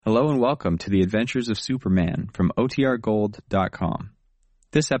Hello and welcome to the Adventures of Superman from OTRGold.com.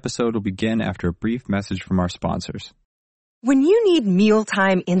 This episode will begin after a brief message from our sponsors. When you need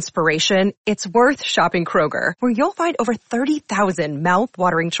mealtime inspiration, it's worth shopping Kroger, where you'll find over 30,000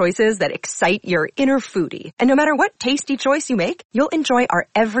 mouth-watering choices that excite your inner foodie. And no matter what tasty choice you make, you'll enjoy our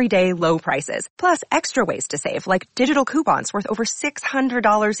everyday low prices, plus extra ways to save, like digital coupons worth over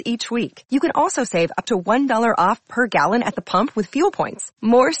 $600 each week. You can also save up to $1 off per gallon at the pump with fuel points.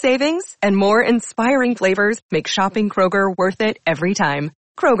 More savings and more inspiring flavors make shopping Kroger worth it every time.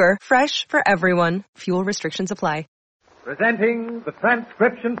 Kroger, fresh for everyone. Fuel restrictions apply. Presenting the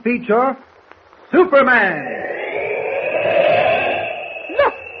transcription feature, Superman!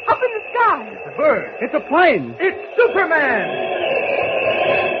 Look! Up in the sky! It's a bird. It's a plane. It's Superman!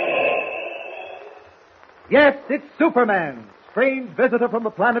 Yes, it's Superman, strange visitor from the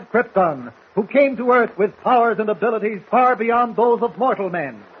planet Krypton, who came to Earth with powers and abilities far beyond those of mortal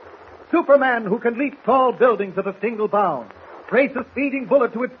men. Superman, who can leap tall buildings at a single bound, race a speeding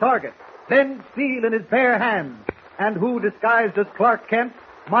bullet to its target, bend steel in his bare hands, and who, disguised as Clark Kent,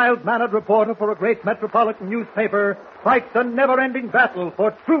 mild-mannered reporter for a great metropolitan newspaper, fights a never-ending battle for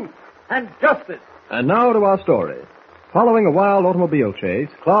truth and justice. And now to our story. Following a wild automobile chase,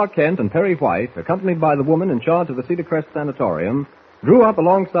 Clark Kent and Perry White, accompanied by the woman in charge of the Cedar Crest Sanatorium, drew up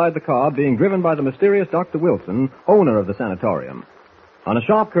alongside the car being driven by the mysterious Dr. Wilson, owner of the sanatorium. On a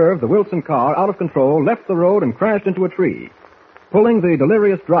sharp curve, the Wilson car, out of control, left the road and crashed into a tree. Pulling the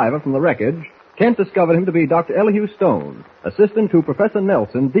delirious driver from the wreckage, Kent discovered him to be Dr. Elihu Stone, assistant to Professor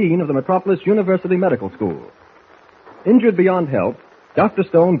Nelson, dean of the Metropolis University Medical School. Injured beyond help, Dr.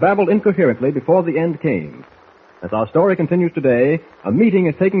 Stone babbled incoherently before the end came. As our story continues today, a meeting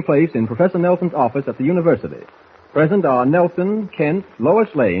is taking place in Professor Nelson's office at the university. Present are Nelson, Kent, Lois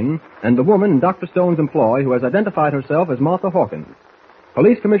Lane, and the woman in Dr. Stone's employ who has identified herself as Martha Hawkins.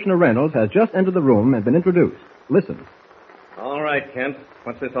 Police Commissioner Reynolds has just entered the room and been introduced. Listen. All right, Kent.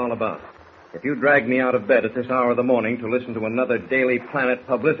 What's this all about? If you dragged me out of bed at this hour of the morning to listen to another Daily Planet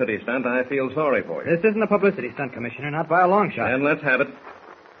publicity stunt, I feel sorry for you. This isn't a publicity stunt, Commissioner, not by a long shot. Then let's have it.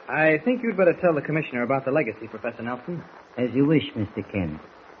 I think you'd better tell the Commissioner about the legacy, Professor Nelson. As you wish, Mr. Kent.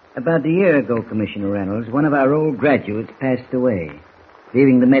 About a year ago, Commissioner Reynolds, one of our old graduates passed away,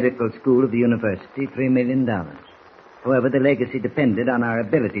 leaving the medical school of the university $3 million. However, the legacy depended on our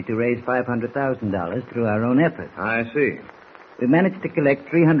ability to raise $500,000 through our own efforts. I see. We managed to collect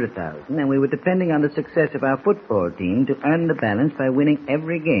 $300,000, and we were depending on the success of our football team to earn the balance by winning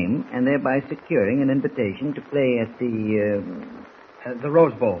every game and thereby securing an invitation to play at the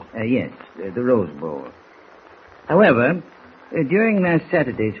Rose Bowl. Yes, the Rose Bowl. However, during last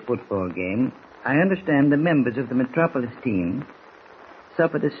Saturday's football game, I understand the members of the Metropolis team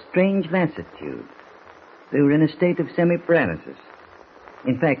suffered a strange lassitude. They were in a state of semi-paralysis.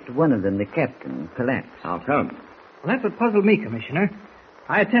 In fact, one of them, the captain, collapsed. How come? Well, that's what puzzled me, Commissioner.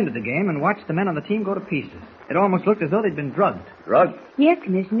 I attended the game and watched the men on the team go to pieces. It almost looked as though they'd been drugged. Drugged? Yes,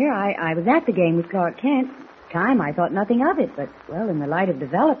 Commissioner. I was at the game with Clark Kent. Time, I thought nothing of it, but, well, in the light of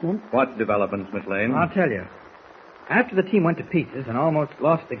development... What developments, Miss Lane? I'll tell you. After the team went to pieces and almost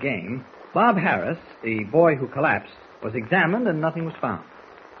lost the game, Bob Harris, the boy who collapsed, was examined and nothing was found.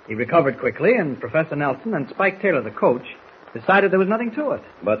 He recovered quickly, and Professor Nelson and Spike Taylor, the coach, decided there was nothing to it.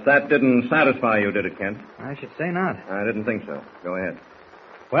 But that didn't satisfy you, did it, Kent? I should say not. I didn't think so. Go ahead.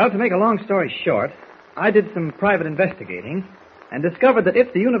 Well, to make a long story short, I did some private investigating and discovered that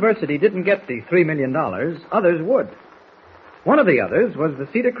if the university didn't get the $3 million, others would. One of the others was the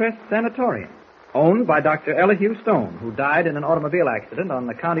Cedar Crest Sanatorium, owned by Dr. Elihu Stone, who died in an automobile accident on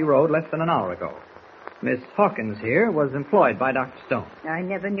the county road less than an hour ago. Miss Hawkins here was employed by Dr. Stone. I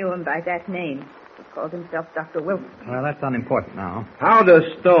never knew him by that name. He called himself Dr. Wilson. Well, that's unimportant now. How does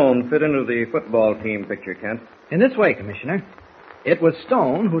Stone fit into the football team picture, Kent? In this way, Commissioner. It was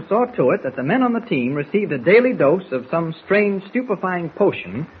Stone who saw to it that the men on the team received a daily dose of some strange stupefying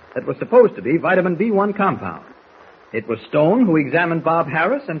potion that was supposed to be vitamin B1 compound. It was Stone who examined Bob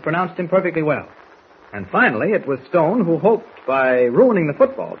Harris and pronounced him perfectly well. And finally, it was Stone who hoped, by ruining the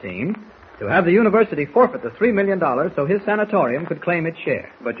football team, to have the university forfeit the $3 million so his sanatorium could claim its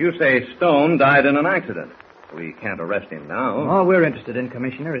share. But you say Stone died in an accident. We can't arrest him now. All we're interested in,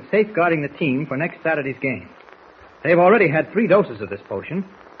 Commissioner, is safeguarding the team for next Saturday's game. They've already had 3 doses of this potion.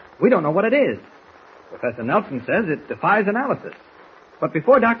 We don't know what it is. Professor Nelson says it defies analysis. But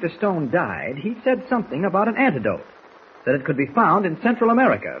before Dr. Stone died, he said something about an antidote, that it could be found in Central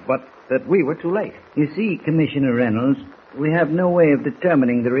America, but that we were too late. You see, Commissioner Reynolds, we have no way of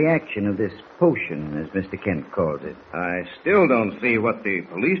determining the reaction of this potion, as Mr. Kent calls it. I still don't see what the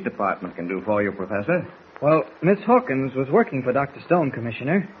police department can do for you, Professor. Well, Miss Hawkins was working for Dr. Stone,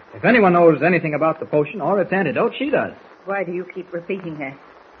 Commissioner. If anyone knows anything about the potion or its antidote, she does. Why do you keep repeating that?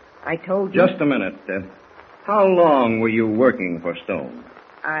 I told you... Just a minute. How long were you working for Stone?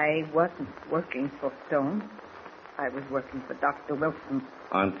 I wasn't working for Stone. I was working for Dr. Wilson.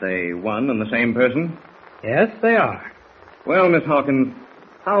 Aren't they one and the same person? Yes, they are. Well, Miss Hawkins,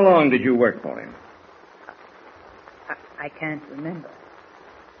 how long did you work for him? I can't remember.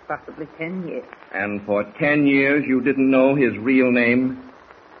 Possibly 10 years. And for 10 years you didn't know his real name?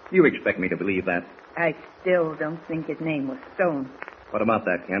 You expect me to believe that? I still don't think his name was Stone. What about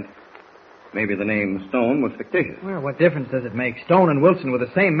that, Kent? Maybe the name Stone was fictitious. Well, what difference does it make? Stone and Wilson were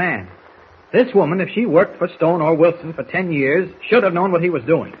the same man. This woman, if she worked for Stone or Wilson for 10 years, should have known what he was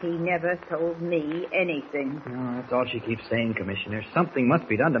doing. He never told me anything. Oh, that's all she keeps saying, Commissioner. Something must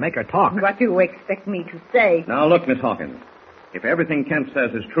be done to make her talk. What do you expect me to say? Now, look, Miss Hawkins. If everything Kent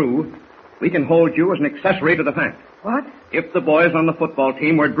says is true, we can hold you as an accessory to the fact. What? If the boys on the football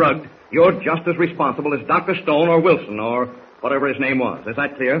team were drugged, you're just as responsible as Dr. Stone or Wilson or whatever his name was. Is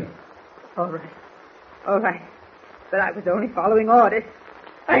that clear? All right. All right. But I was only following orders.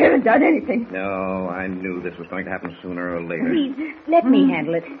 I haven't done anything. No, I knew this was going to happen sooner or later. Please, let me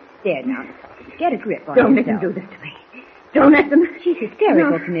handle it. There now. Get a grip on Don't let yourself. them do this to me. Don't let them. She's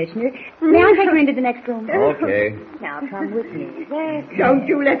hysterical, No. Commissioner. May I take her into the next room? Okay. Now, come with me. There. Don't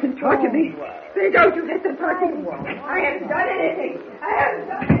you let them torture me. Don't you let them torture me. I haven't done anything. I haven't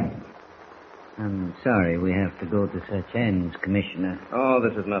done it. I'm sorry we have to go to such ends, Commissioner. Oh,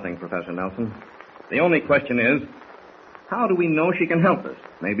 this is nothing, Professor Nelson. The only question is, how do we know she can help us?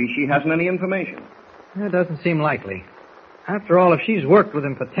 Maybe she hasn't any information. That doesn't seem likely. After all, if she's worked with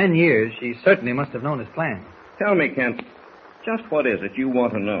him for 10 years, she certainly must have known his plan. Tell me, Kent, just what is it you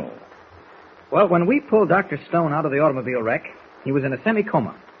want to know? Well, when we pulled Dr. Stone out of the automobile wreck, he was in a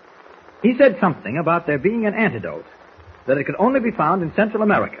semi-coma. He said something about there being an antidote, that it could only be found in Central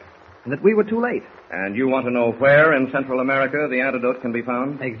America, and that we were too late. And you want to know where in Central America the antidote can be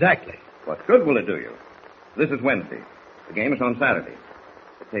found? Exactly. What good will it do you? This is Wednesday. The game is on Saturday.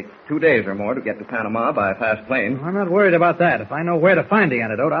 It takes 2 days or more to get to Panama by a fast plane. I'm not worried about that. If I know where to find the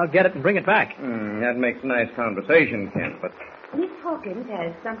antidote, I'll get it and bring it back. That makes nice conversation, Kent, but... Miss Hawkins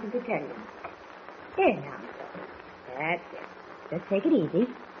has something to tell you. There now. That's it. Just take it easy.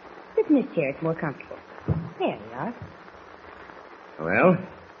 Sit in this chair. It's more comfortable. There we are. Well,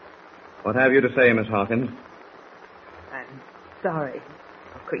 what have you to say, Miss Hawkins? I'm sorry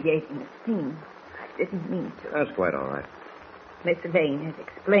for creating a scene. I didn't mean to. That's quite all right. Miss Lane has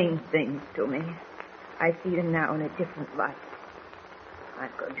explained things to me. I see them now in a different light.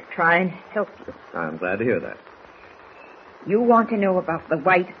 I'm going to try and help you. I'm glad to hear that. You want to know about the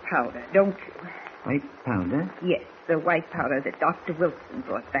white powder, don't you? White powder? Yes, the white powder that Dr. Wilson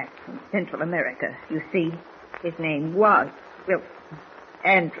brought back from Central America. You see, his name was Wilson.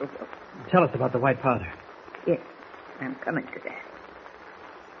 Andrew Wilson. Tell us about the white powder. Yes, I'm coming to that.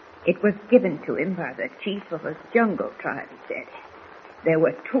 It was given to him by the chief of a jungle tribe, he said. There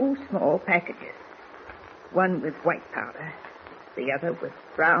were 2 small packages. One with white powder, the other with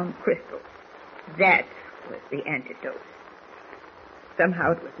brown crystals. That was the antidote.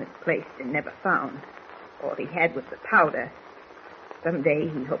 Somehow it was misplaced and never found. All he had was the powder. Someday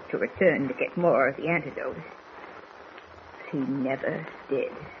he hoped to return to get more of the antidote. But he never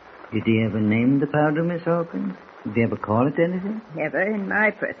did. Did he ever name the powder, Miss Hawkins? Did he ever call it anything? Never in my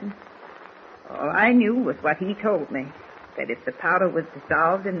presence. All I knew was what he told me, that if the powder was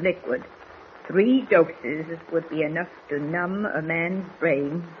dissolved in liquid, 3 doses would be enough to numb a man's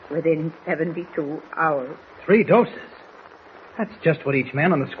brain within 72 hours. 3 doses? That's just what each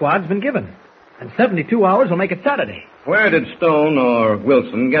man on the squad's been given. And 72 hours will make it Saturday. Where did Stone or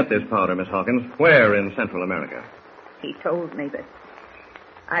Wilson get this powder, Miss Hawkins? Where in Central America? He told me, but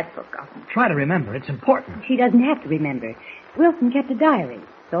I've forgotten. Try to remember. It's important. She doesn't have to remember. Wilson kept a diary.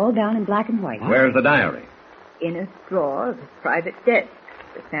 It's all down in black and white. Where's the diary? In a drawer of his private desk,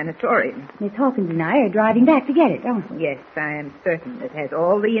 the sanatorium. Miss Hawkins and I are driving back to get it, don't we? Yes, I am certain it has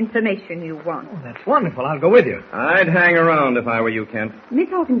all the information you want. Oh, that's wonderful. I'll go with you. I'd hang around if I were you, Kent. Miss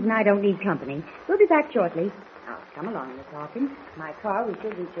Hawkins and I don't need company. We'll be back shortly. Now, come along, Miss Hawkins. My car, we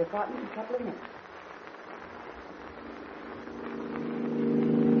should reach your apartment in a couple of minutes.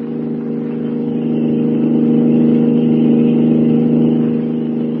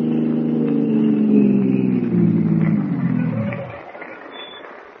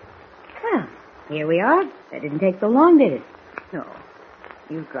 Here we are. That didn't take so long, did it? No.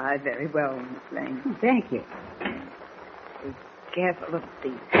 You drive very well, Miss Lane. Oh, thank you. Be careful of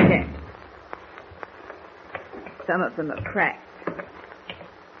these steps. Some of them are cracked.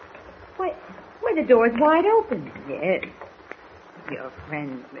 Why, Why, the door's wide open. Yes. Your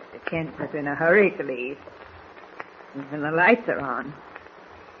friend, Mr. Kent, was in a hurry to leave. Even the lights are on.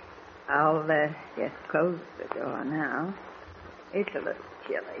 I'll just close the door now. It's a little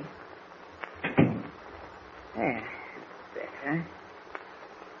chilly. There. Better.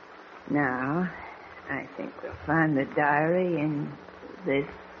 Now, I think we'll find the diary in this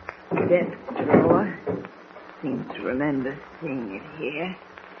desk drawer. Seem to remember seeing it here.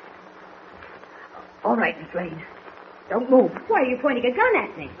 All right, Miss Lane. Don't move. Why are you pointing a gun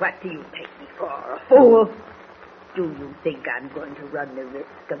at me? What do you take me for, a fool? Do you think I'm going to run the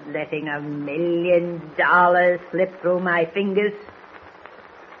risk of letting $1 million slip through my fingers?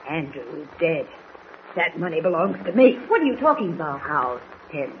 Andrew is dead. That money belongs to me. What are you talking about? I'll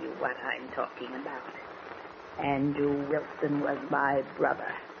tell you what I'm talking about. Andrew Wilson was my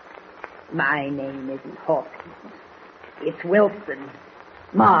brother. My name isn't Hawkins. It's Wilson.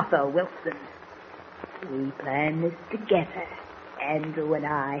 Martha Wilson. We planned this together, Andrew and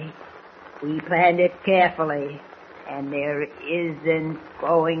I. We planned it carefully, and there isn't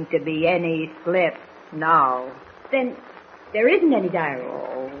going to be any slip now. Then there isn't any diary.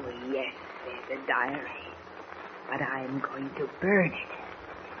 Oh, yes, there's a diary. But I'm going to burn it.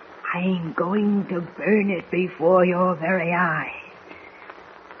 I'm going to burn it before your very eyes.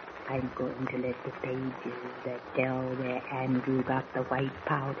 I'm going to let the pages that tell where Andrew got the white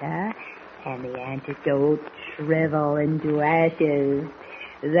powder and the antidote shrivel into ashes.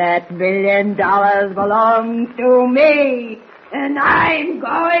 That $1 million belongs to me, and I'm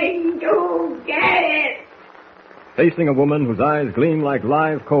going to get it. Facing a woman whose eyes gleam like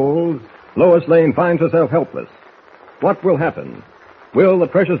live coals, Lois Lane finds herself helpless. What will happen? Will the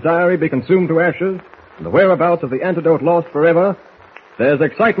precious diary be consumed to ashes, and the whereabouts of the antidote lost forever? There's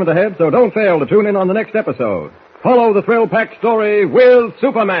excitement ahead, so don't fail to tune in on the next episode. Follow the thrill-packed story with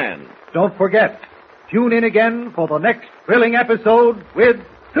Superman. Don't forget, tune in again for the next thrilling episode with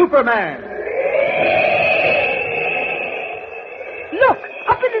Superman. Look,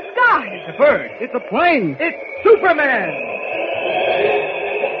 up in the sky. It's a bird. It's a plane. It's Superman.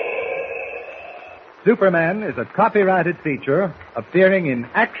 Superman is a copyrighted feature appearing in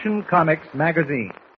Action Comics magazine.